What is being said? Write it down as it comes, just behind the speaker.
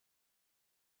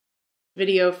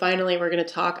Video, finally, we're going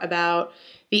to talk about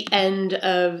the end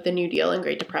of the New Deal and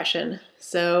Great Depression.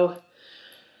 So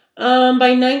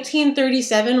by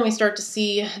 1937, we start to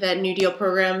see that New Deal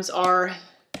programs are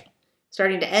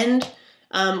starting to end.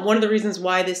 One of the reasons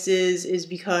why this is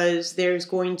because there's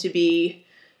going to be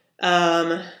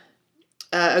a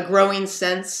growing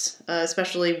sense,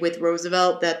 especially with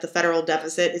Roosevelt, that the federal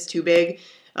deficit is too big.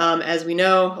 As we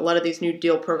know, a lot of these New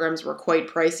Deal programs were quite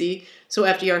pricey. So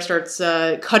FDR starts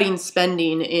cutting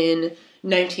spending in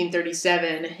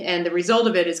 1937, and the result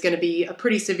of it is going to be a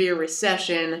pretty severe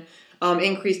recession,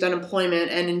 increased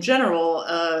unemployment, and in general,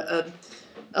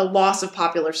 a loss of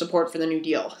popular support for the New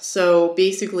Deal. So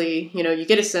basically, you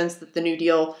get a sense that the New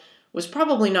Deal was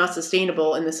probably not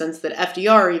sustainable in the sense that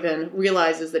FDR even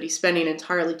realizes that he's spending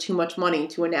entirely too much money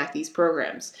to enact these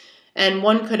programs. And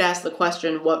one could ask the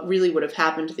question, what really would have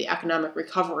happened to the economic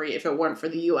recovery if it weren't for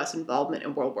the U.S. involvement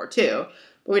in World War II?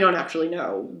 But we don't actually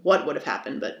know what would have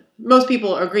happened. But most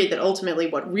people agree that ultimately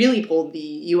what really pulled the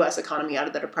U.S. economy out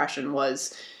of the Depression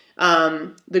was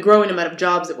the growing amount of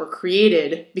jobs that were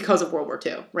created because of World War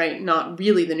II, right? Not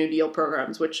really the New Deal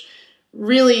programs, which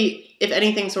really, if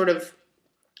anything, sort of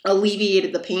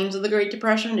alleviated the pains of the Great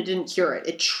Depression. It didn't cure it.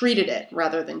 It treated it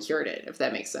rather than cured it, if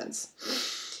that makes sense.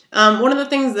 One of the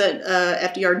things that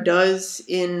FDR does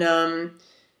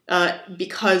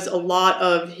because a lot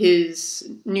of his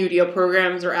New Deal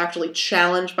programs are actually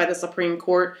challenged by the Supreme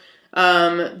Court.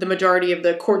 The majority of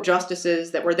the court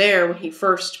justices that were there when he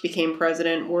first became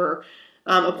president were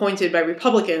appointed by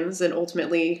Republicans and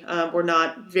ultimately were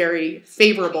not very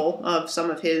favorable of some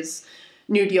of his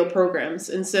New Deal programs.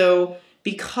 And so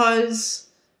because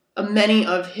many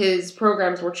of his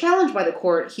programs were challenged by the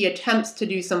court, he attempts to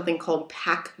do something called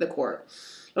pack the court.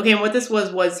 Okay, and what this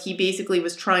was he basically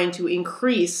was trying to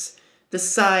increase the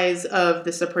size of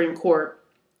the Supreme Court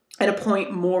and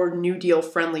appoint more New Deal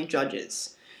friendly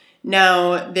judges.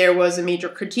 Now, there was a major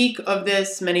critique of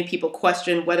this. Many people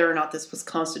questioned whether or not this was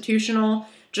constitutional.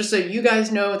 Just so you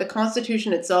guys know, the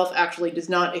Constitution itself actually does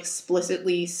not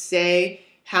explicitly say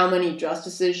how many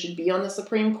justices should be on the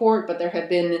Supreme Court, but there have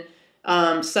been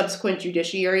subsequent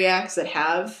judiciary acts that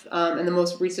have, and the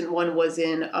most recent one was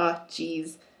in,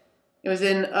 it was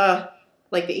in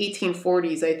like the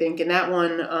 1840s, I think, and that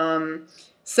one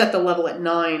set the level at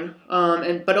 9.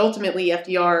 But ultimately,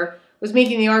 FDR was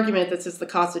making the argument that since the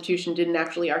Constitution didn't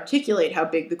actually articulate how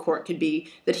big the court could be,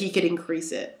 that he could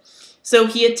increase it. So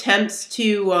he attempts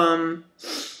to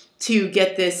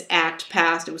get this act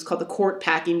passed. It was called the Court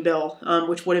Packing Bill,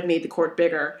 which would have made the court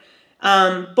bigger.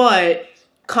 But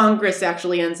Congress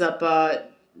actually ends up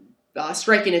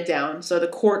striking it down. So the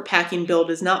Court Packing Bill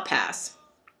does not pass.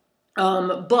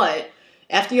 But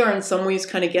FDR in some ways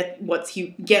kind of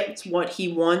gets what he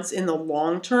wants in the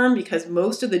long term, because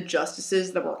most of the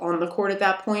justices that were on the court at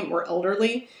that point were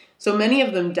elderly. So many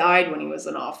of them died when he was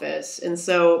in office. And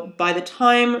so by the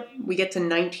time we get to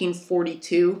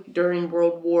 1942, during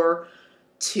World War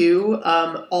II,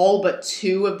 all but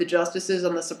 2 of the justices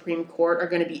on the Supreme Court are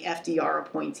going to be FDR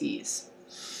appointees.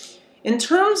 In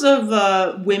terms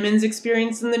of women's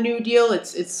experience in the New Deal,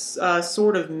 it's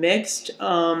sort of mixed.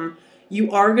 You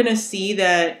are going to see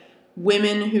that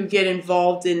women who get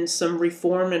involved in some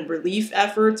reform and relief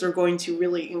efforts are going to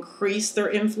really increase their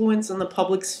influence in the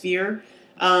public sphere.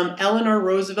 Eleanor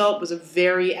Roosevelt was a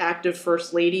very active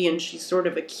first lady, and she's sort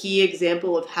of a key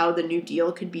example of how the New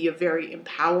Deal could be a very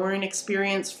empowering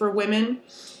experience for women.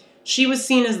 She was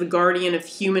seen as the guardian of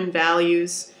human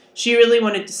values. She really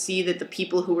wanted to see that the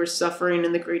people who were suffering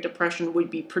in the Great Depression would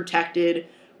be protected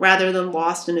rather than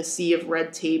lost in a sea of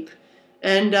red tape.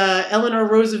 And Eleanor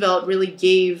Roosevelt really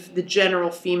gave the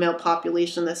general female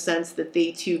population the sense that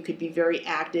they too could be very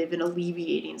active in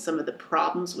alleviating some of the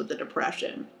problems with the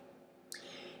Depression.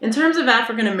 In terms of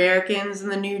African Americans in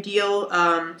the New Deal,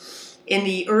 in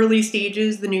the early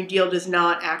stages, the New Deal does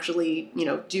not actually,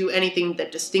 do anything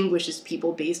that distinguishes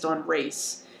people based on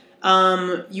race.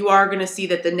 You are going to see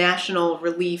that the National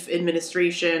Relief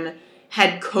Administration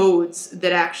had codes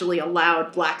that actually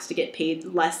allowed blacks to get paid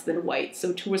less than whites.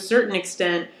 So to a certain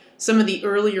extent, some of the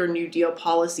earlier New Deal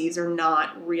policies are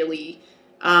not really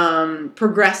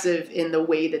progressive in the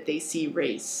way that they see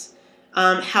race.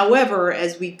 However,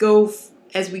 as we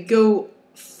go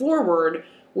forward,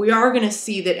 we are going to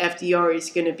see that FDR is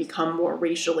going to become more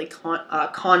racially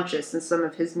conscious in some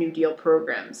of his New Deal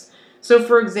programs. So,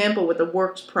 for example, with the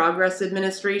Works Progress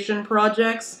Administration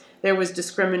projects, there was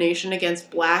discrimination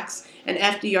against blacks, and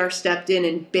FDR stepped in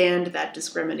and banned that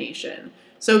discrimination.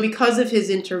 So because of his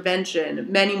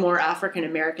intervention, many more African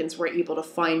Americans were able to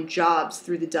find jobs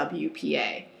through the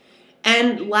WPA.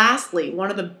 And lastly, one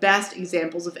of the best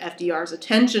examples of FDR's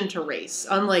attention to race,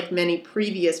 unlike many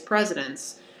previous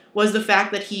presidents, was the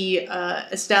fact that he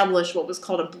established what was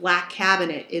called a black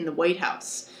cabinet in the White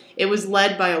House. It was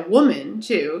led by a woman,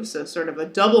 too, so sort of a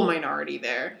double minority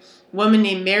there, a woman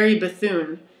named Mary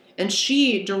Bethune, and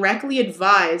she directly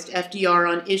advised FDR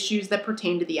on issues that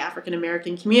pertain to the African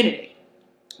American community.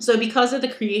 So because of the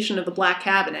creation of the black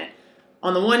cabinet,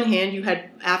 on the one hand, you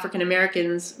had African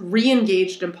Americans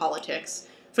re-engaged in politics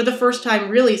for the first time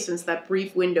really since that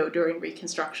brief window during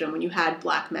Reconstruction when you had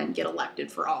black men get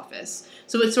elected for office.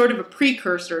 So it's sort of a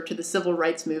precursor to the civil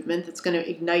rights movement that's going to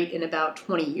ignite in about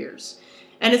 20 years.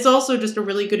 And it's also just a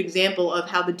really good example of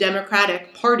how the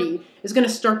Democratic Party is going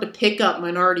to start to pick up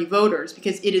minority voters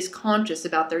because it is conscious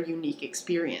about their unique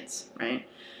experience, right?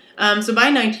 So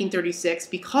by 1936,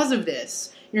 because of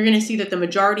this, you're going to see that the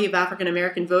majority of African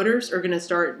American voters are going to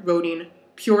start voting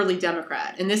purely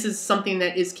Democrat. And this is something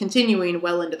that is continuing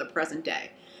well into the present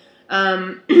day.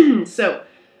 You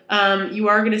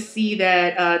are going to see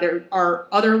that there are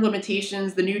other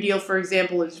limitations. The New Deal, for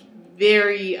example, is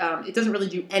very, it doesn't really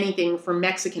do anything for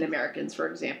Mexican Americans, for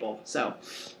example. So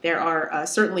there are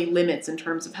certainly limits in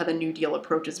terms of how the New Deal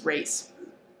approaches race.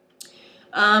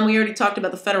 We already talked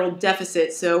about the federal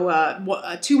deficit,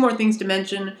 so two more things to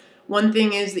mention. One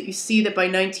thing is that you see that by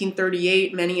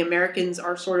 1938, many Americans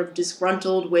are sort of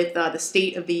disgruntled with the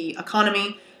state of the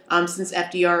economy. Since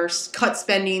FDR cut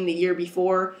spending the year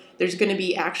before, there's going to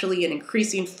be actually an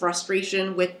increasing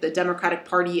frustration with the Democratic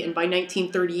Party, and by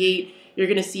 1938, you're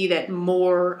going to see that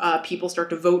more people start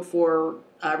to vote for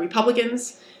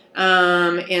Republicans.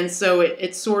 And so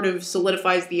it sort of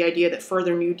solidifies the idea that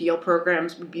further New Deal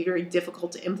programs would be very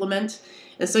difficult to implement.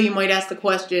 And so you might ask the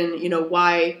question,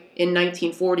 why in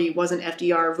 1940 wasn't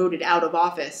FDR voted out of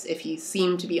office if he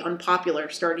seemed to be unpopular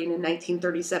starting in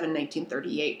 1937,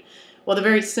 1938? Well, the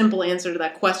very simple answer to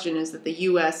that question is that the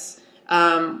U.S.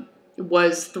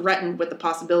 Was threatened with the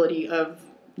possibility of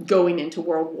going into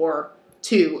World War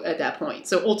II at that point.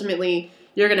 So ultimately,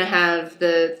 you're going to have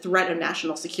the threat of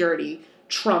national security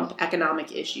trump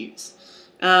economic issues.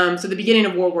 So the beginning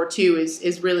of World War II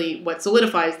is really what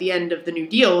solidifies the end of the New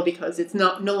Deal because it's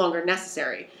no longer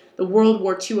necessary. The World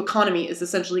War II economy is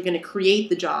essentially going to create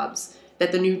the jobs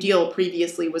that the New Deal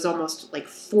previously was almost like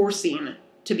forcing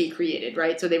to be created,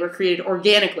 right? So they were created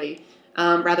organically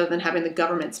rather than having the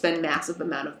government spend massive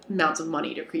amounts of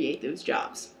money to create those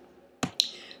jobs.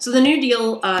 So the New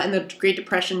Deal and the Great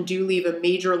Depression do leave a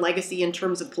major legacy in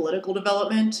terms of political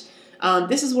development.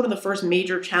 This is one of the first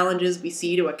major challenges we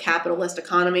see to a capitalist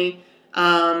economy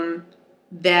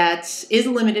that is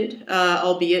limited,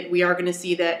 albeit we are going to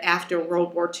see that after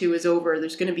World War II is over,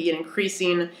 there's going to be an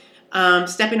increasing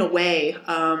stepping away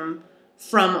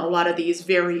from a lot of these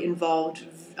very involved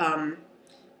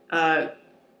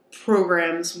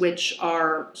programs which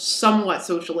are somewhat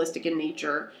socialistic in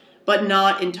nature, but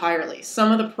not entirely.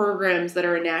 Some of the programs that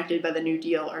are enacted by the New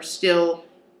Deal are still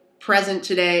present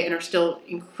today and are still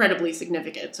incredibly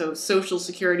significant. So Social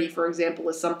Security, for example,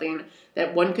 is something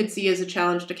that one could see as a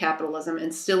challenge to capitalism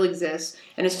and still exists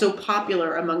and is so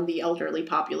popular among the elderly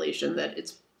population that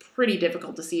it's pretty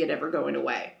difficult to see it ever going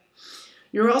away.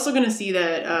 You're also going to see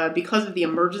that because of the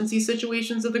emergency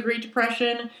situations of the Great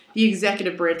Depression, the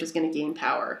executive branch is going to gain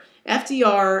power.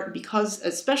 FDR, because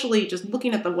especially just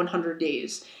looking at the 100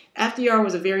 days, FDR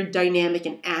was a very dynamic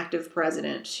and active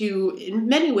president who, in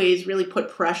many ways, really put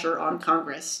pressure on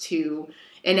Congress to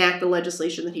enact the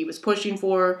legislation that he was pushing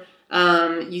for.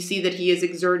 You see that he is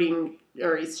exerting,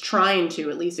 or he's trying to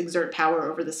at least exert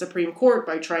power over the Supreme Court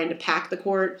by trying to pack the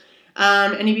court.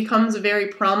 And he becomes a very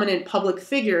prominent public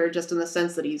figure just in the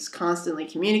sense that he's constantly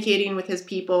communicating with his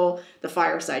people. The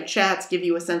fireside chats give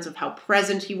you a sense of how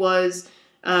present he was.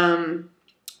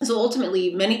 So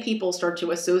ultimately, many people start to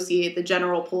associate the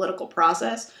general political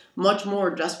process much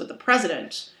more just with the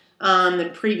president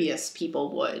than previous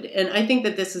people would. And I think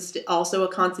that this is also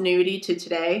a continuity to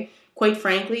today. Quite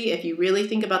frankly, if you really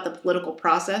think about the political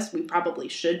process, we probably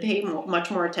should pay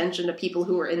much more attention to people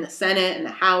who are in the Senate and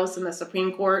the House and the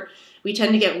Supreme Court. We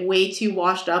tend to get way too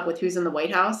washed up with who's in the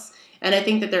White House. And I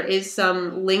think that there is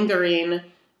some lingering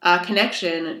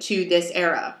connection to this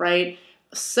era, right?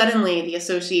 Suddenly, the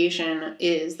association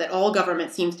is that all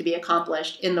government seems to be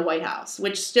accomplished in the White House,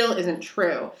 which still isn't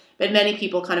true. But many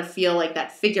people kind of feel like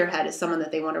that figurehead is someone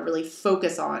that they want to really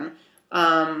focus on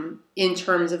in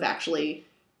terms of actually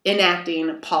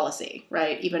enacting policy,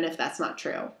 right? Even if that's not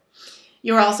true.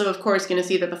 You're also, of course, going to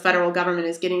see that the federal government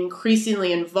is getting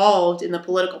increasingly involved in the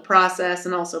political process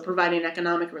and also providing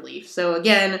economic relief. So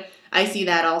again, I see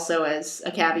that also as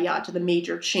a caveat to the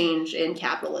major change in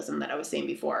capitalism that I was saying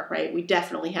before, right? We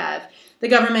definitely have the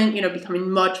government, becoming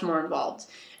much more involved.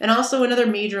 And also another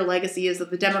major legacy is that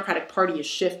the Democratic Party is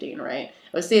shifting, right?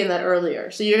 I was saying that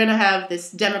earlier. So you're going to have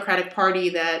this Democratic Party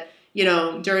that,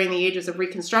 during the ages of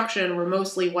Reconstruction were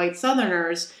mostly white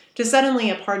Southerners, to suddenly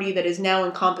a party that is now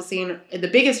encompassing, the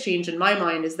biggest change in my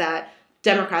mind is that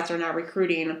Democrats are now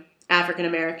recruiting African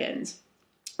Americans,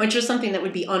 which is something that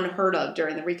would be unheard of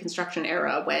during the Reconstruction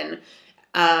era when,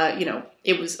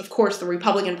 it was, of course, the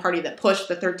Republican Party that pushed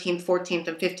the 13th, 14th,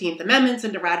 and 15th Amendments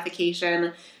into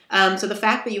ratification. So the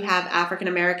fact that you have African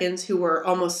Americans who were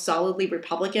almost solidly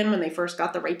Republican when they first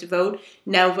got the right to vote,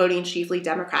 now voting chiefly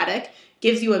Democratic,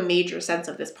 gives you a major sense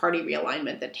of this party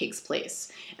realignment that takes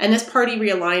place. And this party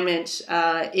realignment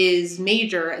is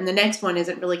major, and the next one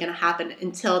isn't really going to happen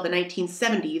until the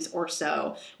 1970s or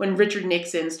so, when Richard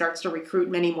Nixon starts to recruit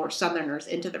many more Southerners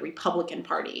into the Republican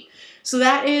Party. So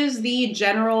that is the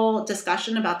general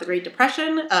discussion about the Great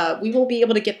Depression. We will be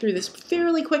able to get through this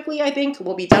fairly quickly, I think.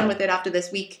 We'll be done with it after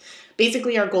this week.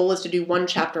 Basically, our goal is to do one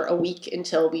chapter a week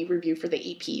until we review for the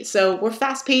EP. So we're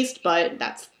fast-paced, but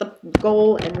that's the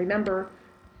goal. And remember,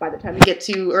 by the time we get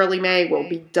to early May, we'll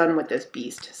be done with this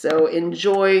beast. So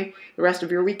enjoy the rest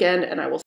of your weekend, and I will